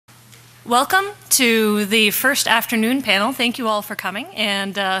Welcome to the first afternoon panel. Thank you all for coming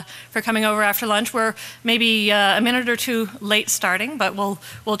and for coming over after lunch. We're maybe a minute or two late starting, but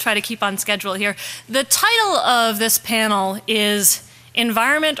we'll try to keep on schedule here. The title of this panel is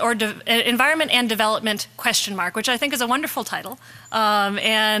Environment and Development ? Which I think is a wonderful title.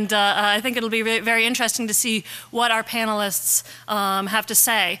 I think it'll be very interesting to see what our panelists have to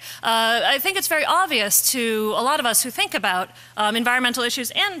say. I think it's very obvious to a lot of us who think about environmental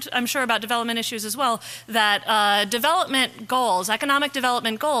issues, and I'm sure about development issues as well, that development goals, economic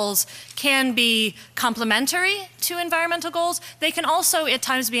development goals, can be complementary to environmental goals. They can also at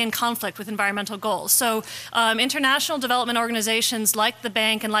times be in conflict with environmental goals. So international development organizations like the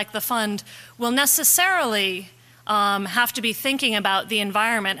bank and like the fund will necessarily have to be thinking about the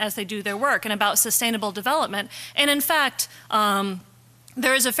environment as they do their work and about sustainable development. And in fact,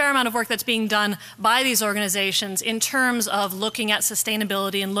 there is a fair amount of work that's being done by these organizations in terms of looking at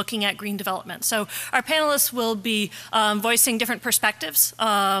sustainability and looking at green development. So our panelists will be voicing different perspectives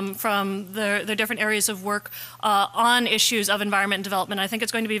from their different areas of work on issues of environment and development. I think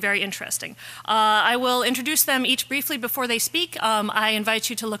it's going to be very interesting. I will introduce them each briefly before they speak. I invite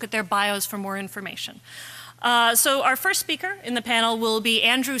you to look at their bios for more information. So our first speaker in the panel will be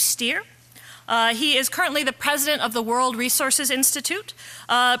Andrew Steer. He is currently the president of the World Resources Institute.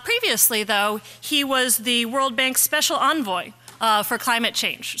 Previously, though, he was the World Bank's special envoy for climate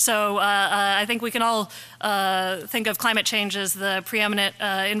change. So I think we can all think of climate change as the preeminent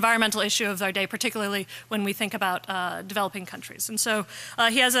environmental issue of our day, particularly when we think about developing countries. And so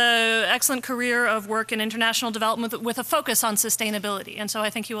he has an excellent career of work in international development with a focus on sustainability. And so I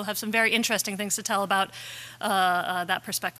think he will have some very interesting things to tell about that perspective.